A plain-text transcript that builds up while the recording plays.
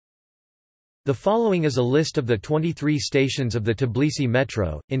The following is a list of the 23 stations of the Tbilisi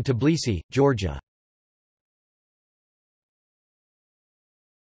Metro, in Tbilisi, Georgia.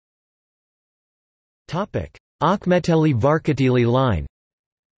 Akhmeteli-Varkatili line.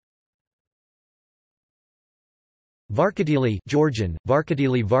 Varkatili Georgian,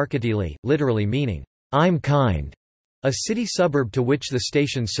 Varkatili, literally meaning, "I'm kind", a city suburb to which the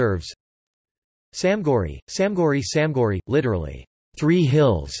station serves. Samgori, literally, "Three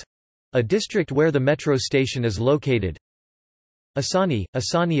Hills", a district where the metro station is located. Asani,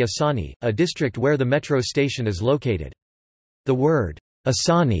 a district where the metro station is located. The word,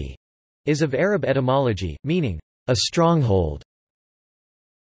 Asani, is of Arab etymology, meaning, "a stronghold".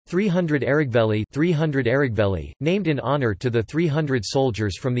 300 Araghveli, named in honor to the 300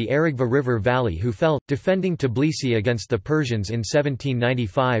 soldiers from the Araghva River Valley who fell, defending Tbilisi against the Persians in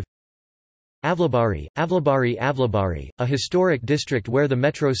 1795. Avlabari, a historic district where the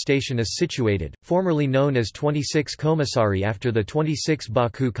metro station is situated, formerly known as 26 Commissari after the 26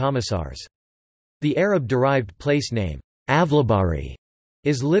 Baku Commissars. The Arab-derived place name, Avlabari,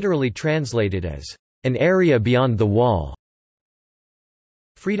 is literally translated as, "an area beyond the wall".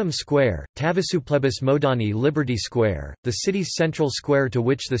 Freedom Square, Tavasuplebis Modani Liberty Square, the city's central square to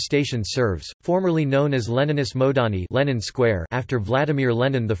which the station serves, formerly known as Leninist Modani Lenin Square after Vladimir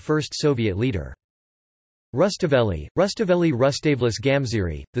Lenin, the first Soviet leader. Rustaveli Rustavlis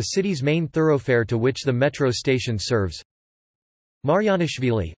Gamziri, the city's main thoroughfare to which the metro station serves.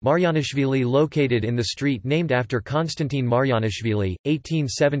 Maryanishvili located in the street named after Konstantin Maryanishvili,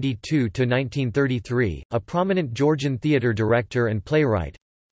 1872–1933, a prominent Georgian theatre director and playwright.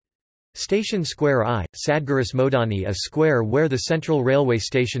 Station Square I, Sadguris Modani, a square where the central railway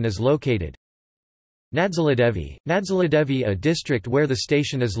station is located. Nadziladevi, a district where the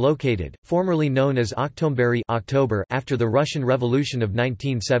station is located, formerly known as Oktomberi October after the Russian Revolution of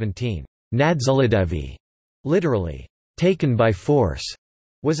 1917. Nadziladevi, literally, "taken by force",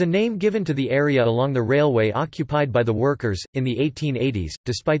 was a name given to the area along the railway occupied by the workers, in the 1880s,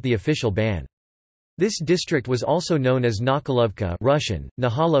 despite the official ban. This district was also known as Nakhalovka Russian,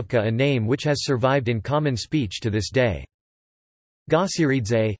 Nahalovka, a name which has survived in common speech to this day.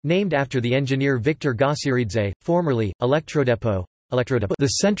 Gasiridze, named after the engineer Viktor Gasiridze, formerly, Elektrodepot,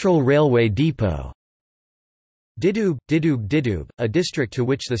 the Central Railway Depot. Didub, a district to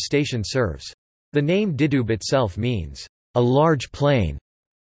which the station serves. The name Didub itself means, "a large plain".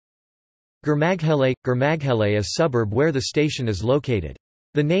 Gurmaghele, a suburb where the station is located.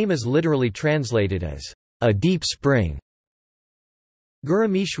 The name is literally translated as, "a deep spring".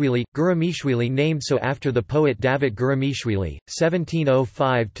 Guramishvili, named so after the poet Davit Guramishvili,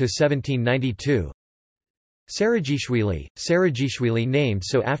 1705–1792. Sarajishvili, named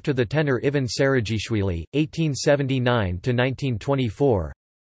so after the tenor Ivan Sarajishvili, 1879–1924.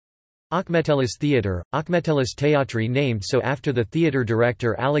 Akhmetelis Theatre, Akhmetelis Teatri, named so after the theatre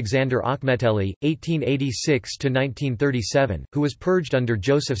director Alexander Akhmeteli, 1886–1937, who was purged under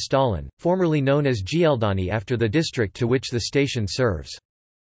Joseph Stalin, formerly known as Gieldani after the district to which the station serves.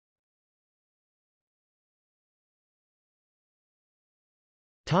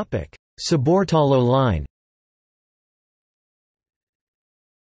 Subortalo line.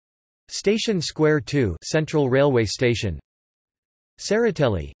 Station Square 2, Central Railway Station.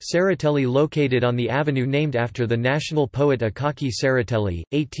 Tsereteli located on the avenue named after the national poet Akaki Tsereteli,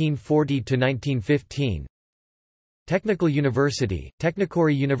 1840–1915. Technical University,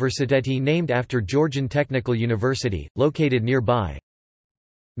 Technikori Universiteti, named after Georgian Technical University, located nearby.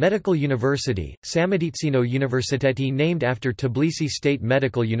 Medical University, Sameditsino Universiteti, named after Tbilisi State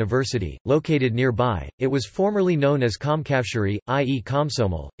Medical University, located nearby. It was formerly known as Komkavshari, i.e.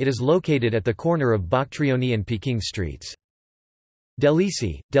 Komsomol. It is located at the corner of Bakhtrioni and Peking streets.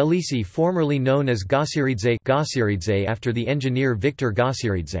 Delisi, formerly known as Gasiridze after the engineer Viktor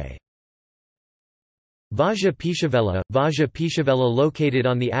Gasiridze. Vaja Pishavela located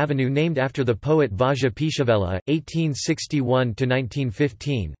on the avenue named after the poet Vaja Pishavela,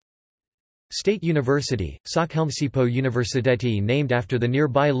 1861–1915. State University, Sakhelmsipo Universiteti, named after the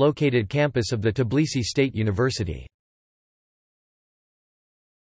nearby located campus of the Tbilisi State University.